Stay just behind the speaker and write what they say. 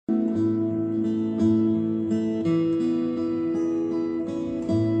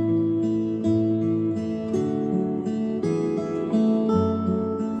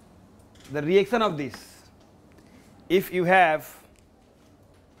the reaction of this, if you have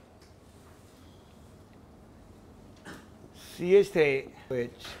CH3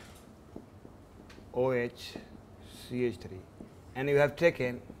 OH CH3 and you have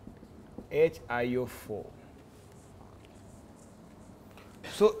taken HIO4,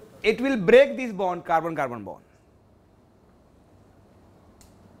 so it will break this bond, carbon-carbon bond,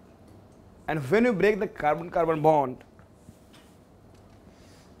 and when you break the carbon-carbon bond,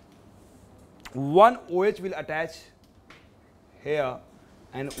 one OH will attach here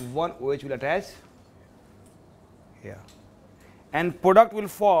and one OH will attach here, and product will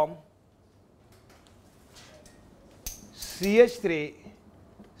form CH3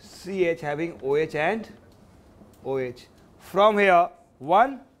 CH having OH and OH. From here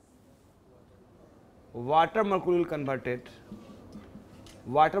one water molecule will converted,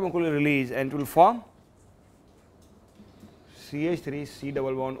 water molecule will release and it will form CH3 C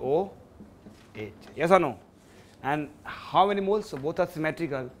double bond OH. Yes or no? And how many moles? So both are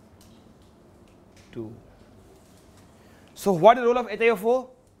symmetrical. 2. So what is the role of HIO4?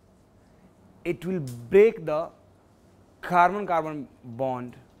 It will break the carbon-carbon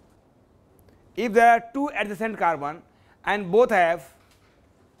bond. If there are two adjacent carbon and both have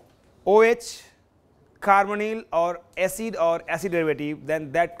OH, carbonyl or acid derivative,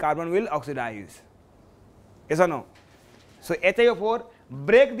 then that carbon will oxidize. Yes or no? So HIO4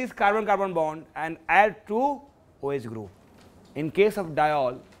 break this carbon-carbon bond and add to OH group. In case of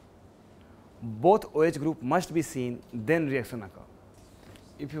diol, both OH group must be seen, then reaction occur.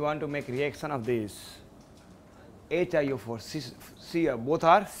 If you want to make reaction of this HIO4, see here, both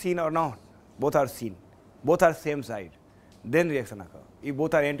are seen or not? Both are seen. Both are same side, then reaction occur. If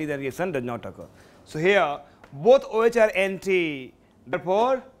both are anti, then reaction does not occur. So here both OH are anti,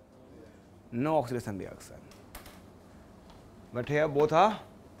 therefore no oxidation reaction. But here both are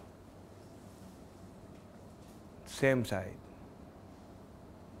same side,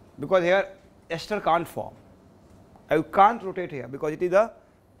 because here ester can't form. You can't rotate here because it is a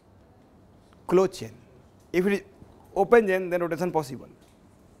closed chain. If it is open chain, then rotation possible,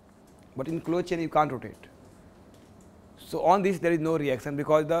 but in closed chain you can't rotate. So on this there is no reaction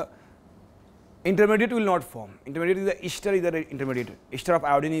because the intermediate will not form. Intermediate is the ester is the intermediate. Ester of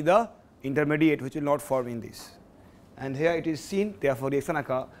iodine is the intermediate which will not form in this. And here it is seen, therefore reaction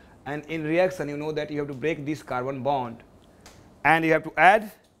occur, and in reaction you know that you have to break this carbon bond and you have to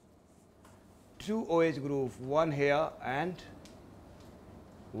add two OH group, one here and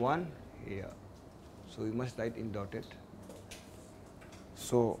one here. So we must write in dotted.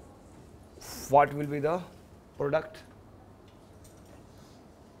 So what will be the product?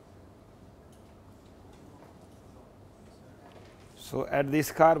 So add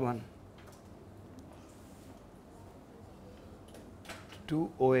this carbon,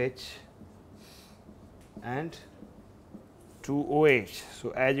 2 OH and 2 OH. So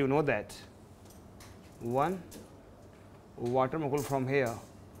as you know that one water molecule from here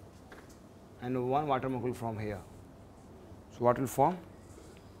and one water molecule from here. So what will form?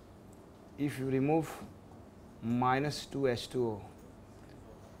 If you remove minus 2 H2O,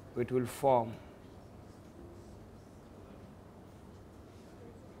 it will form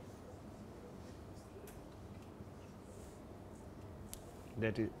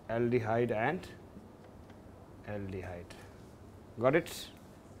that is aldehyde and aldehyde. Got it?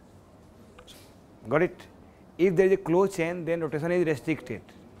 Got it? If there is a closed chain, then rotation is restricted,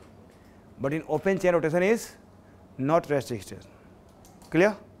 but in open chain rotation is not restricted.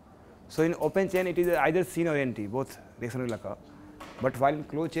 Clear? So in open chain it is either seen or anti, both reaction will occur, but while in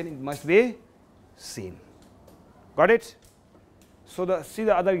closed chain it must be seen. Got it? So see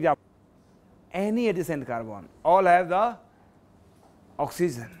the other example. Any adjacent carbon all have the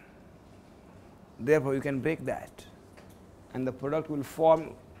oxygen, therefore you can break that and the product will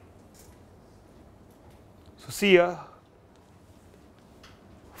form. So see here,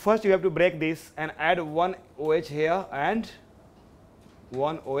 first you have to break this and add one OH here and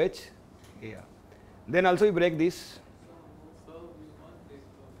one OH here. Then also you break this.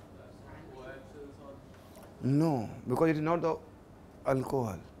 No, because it is not the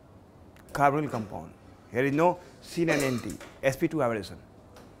alcohol, carbonyl compound. Here is no syn and anti, sp2 aberration.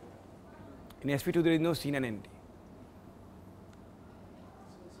 In sp2 there is no syn and anti.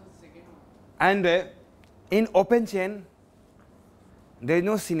 And in open chain there is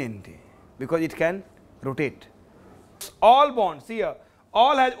no syn anti because it can rotate. All bonds, see here,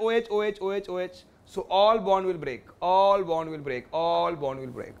 all has OH, OH, OH, OH. So all bond will break, all bond will break, all bond will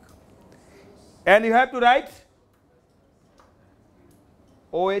break. And you have to write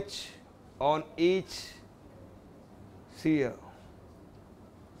OH on each, see here,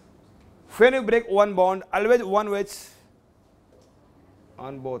 When you break one bond, always one wedge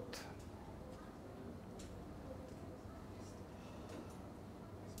on both.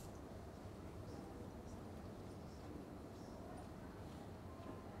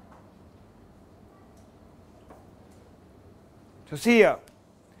 So see here,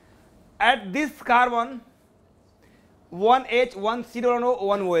 at this carbon, one H, one C double O,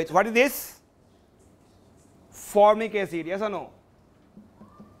 one OH. What is this? Formic acid, yes or no?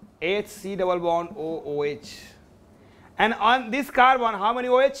 HC double bond OOH. And on this carbon, how many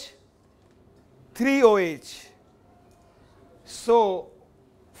OH? 3 OH. So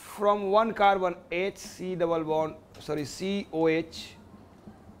from one carbon, HC double bond, sorry, COH,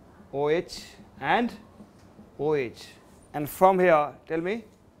 OH and OH. And from here, tell me,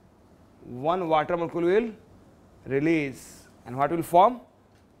 one water molecule will release, and what will form?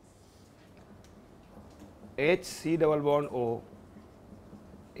 HC double bond O,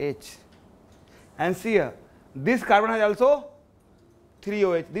 H. And see here, this carbon has also 3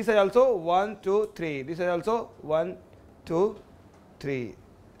 OH. This has also 1, 2, 3. This has also 1, 2, 3.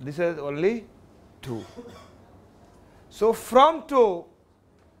 This has only 2. So from 2,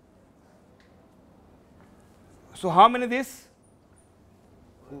 so how many this?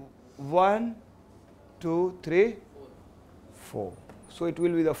 1, 2, 3, 4. So it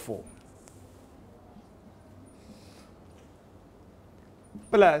will be the 4.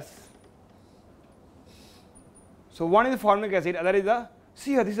 Plus, so one is the formic acid, other is the,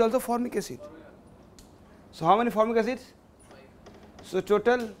 see here, this is also formic acid. So how many formic acids? So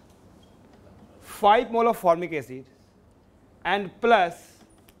total 5 mole of formic acid, and plus,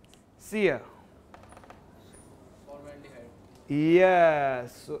 see here,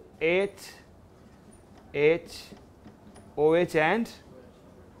 yes, so H, OH and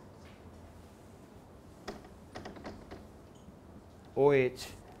OH,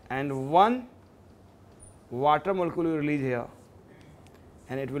 and one water molecule will release here,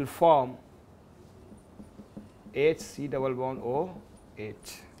 and it will form HC double bond OH.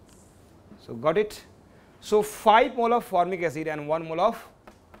 So got it? So 5 mole of formic acid and 1 mole of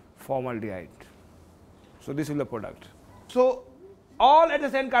formaldehyde. So this is the product. So all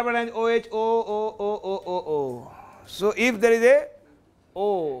adjacent carbon atoms OH, O. So if there is a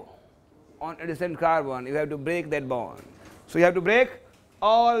O on adjacent carbon, you have to break that bond. So you have to break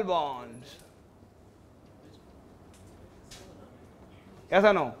all bonds. Yes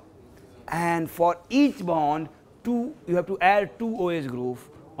or no? And for each bond, you have to add 2 OH group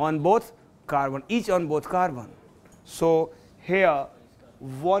on both carbon, each on both carbon. So here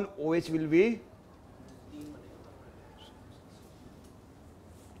 1 OH will be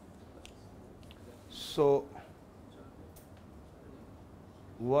so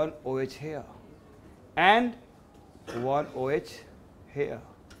 1 OH here and 1 OH here.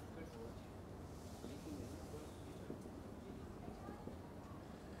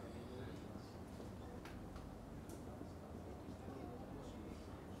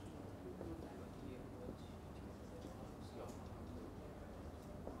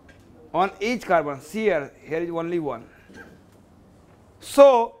 On each carbon, see here is only 1.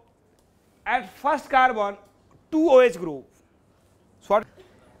 So at first carbon, 2 OH group. So what?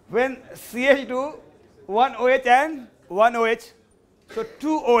 When CH2, 1 OH and 1 OH, so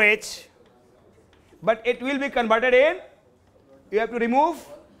 2 OH, but it will be converted in, you have to remove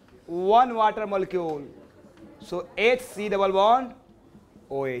 1 water molecule. So HC double bond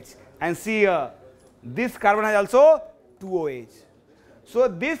OH. And see here, this carbon has also 2 OH. So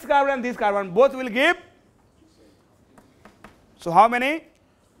this carbon and this carbon both will give, so how many?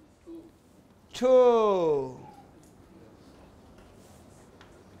 2.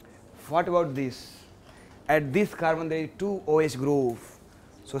 What about this? At this carbon there is 2 OH group.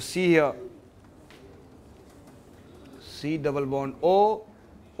 So see here, C double bond O,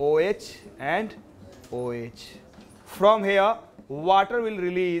 OH and OH. From here water will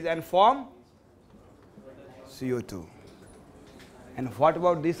release and form CO2. And what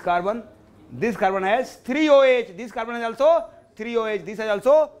about this carbon? This carbon has 3 OH. This carbon has also 3 OH. This has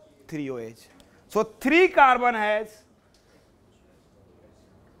also 3 OH. So 3 carbon has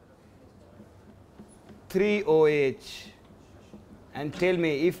 3 OH. And tell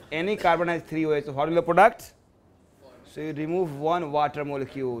me, if any carbon has 3 OH, so what will the product? So you remove 1 water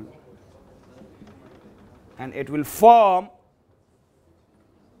molecule and it will form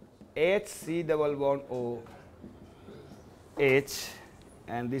HC double bond O H,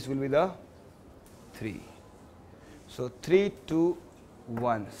 and this will be the 3. So 3, 2,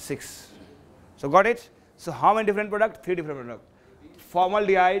 1, 6. So got it? So how many different products? 3 different products.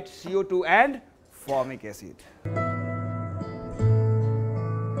 Formaldehyde, CO2 and formic acid.